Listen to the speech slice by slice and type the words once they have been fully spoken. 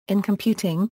In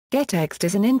computing, Gettext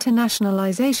is an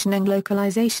internationalization and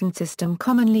localization system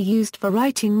commonly used for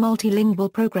writing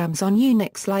multilingual programs on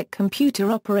Unix-like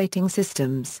computer operating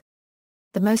systems.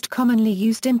 The most commonly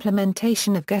used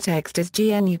implementation of Gettext is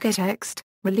GNU Gettext,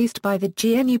 released by the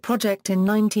GNU Project in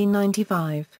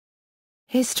 1995.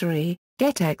 History: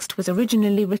 Gettext was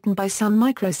originally written by Sun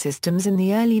Microsystems in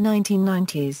the early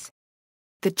 1990s.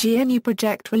 The GNU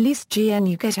Project released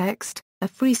GNU Gettext, a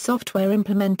free software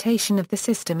implementation of the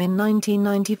system in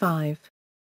 1995.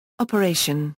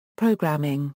 Operation: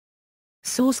 Programming.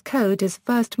 Source code is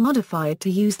first modified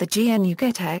to use the GNU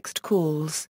Gettext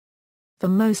calls. For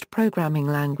most programming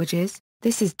languages,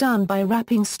 this is done by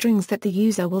wrapping strings that the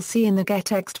user will see in the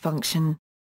Gettext function.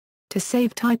 To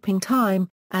save typing time,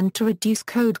 and to reduce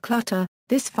code clutter,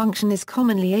 this function is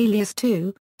commonly aliased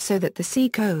to, so that the C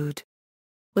code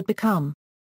would become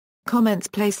comments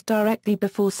placed directly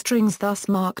before strings thus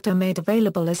marked are made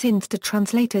available as hints to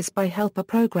translators by helper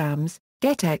programs.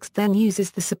 Gettext then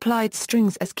uses the supplied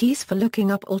strings as keys for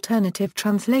looking up alternative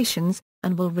translations,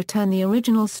 and will return the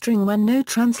original string when no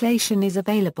translation is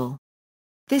available.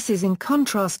 This is in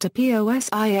contrast to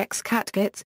POSIX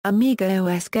catgets, Amiga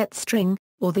OS getString,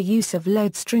 or the use of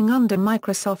loadstring under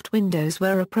Microsoft Windows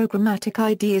where a programmatic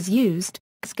ID is used.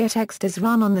 Gettext is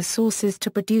run on the sources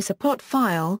to produce a POT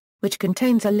file, which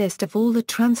contains a list of all the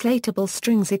translatable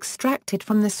strings extracted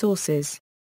from the sources.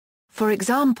 For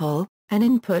example, an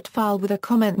input file with a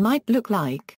comment might look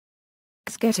like.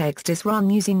 Gettext is run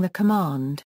using the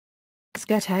command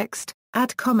gettext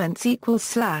add comments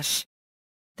 =/.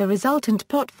 The resultant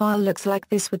POT file looks like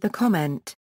this with the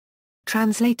comment.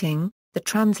 Translating: the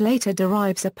translator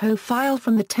derives a PO file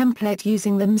from the template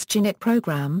using the msginit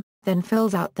program, then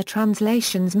fills out the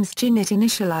translations. Msginit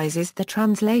initializes the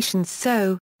translations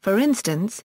so, for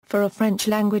instance, for a French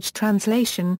language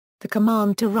translation, the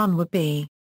command to run would be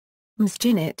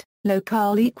msginit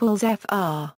local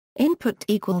 =fr, input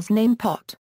 =name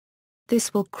pot.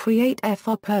 This will create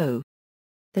FRPO.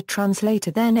 The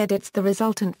translator then edits the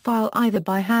resultant file either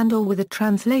by hand or with a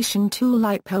translation tool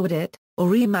like POEdit,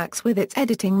 or Emacs with its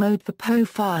editing mode for PO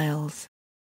files.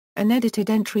 An edited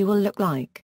entry will look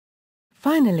like.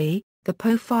 Finally, the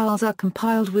PO files are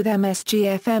compiled with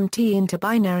MSGFMT into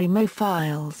binary MO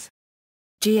files.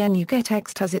 GNU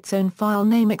Gettext has its own file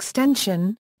name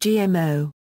extension, GMO.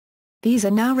 These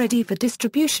are now ready for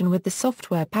distribution with the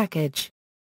software package.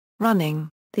 Running: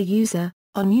 the user,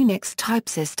 on Unix-type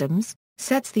systems,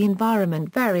 sets the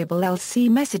environment variable LC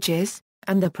messages,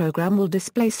 and the program will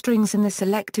display strings in the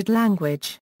selected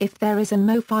language, if there is a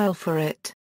MO file for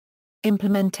it.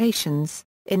 Implementations: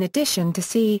 in addition to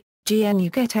C, GNU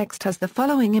Gettext has the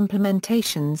following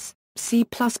implementations: C++,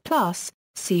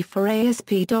 C for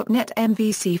ASP.NET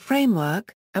MVC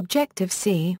Framework,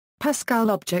 Objective-C,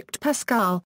 Pascal Object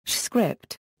Pascal,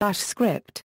 Script, Bash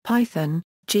Script, Python,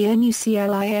 GNU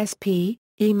CLISP,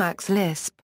 Emacs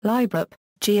Lisp, LibRep,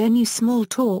 GNU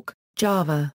Smalltalk,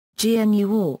 Java,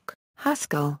 GNU Awk,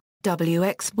 Haskell,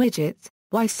 WX Widgets,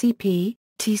 YCP,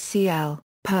 TCL,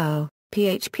 Perl,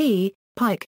 PHP,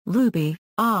 Pike, Ruby,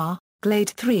 R,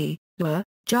 Glade 3, Lua,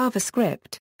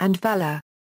 JavaScript, and Vala.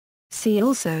 See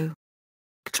also: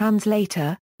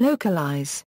 Translator,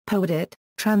 Localize, POEdit,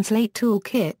 Translate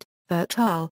Toolkit,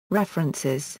 Virtual,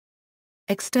 References.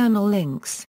 External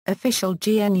links: official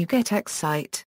GNU Gettext site.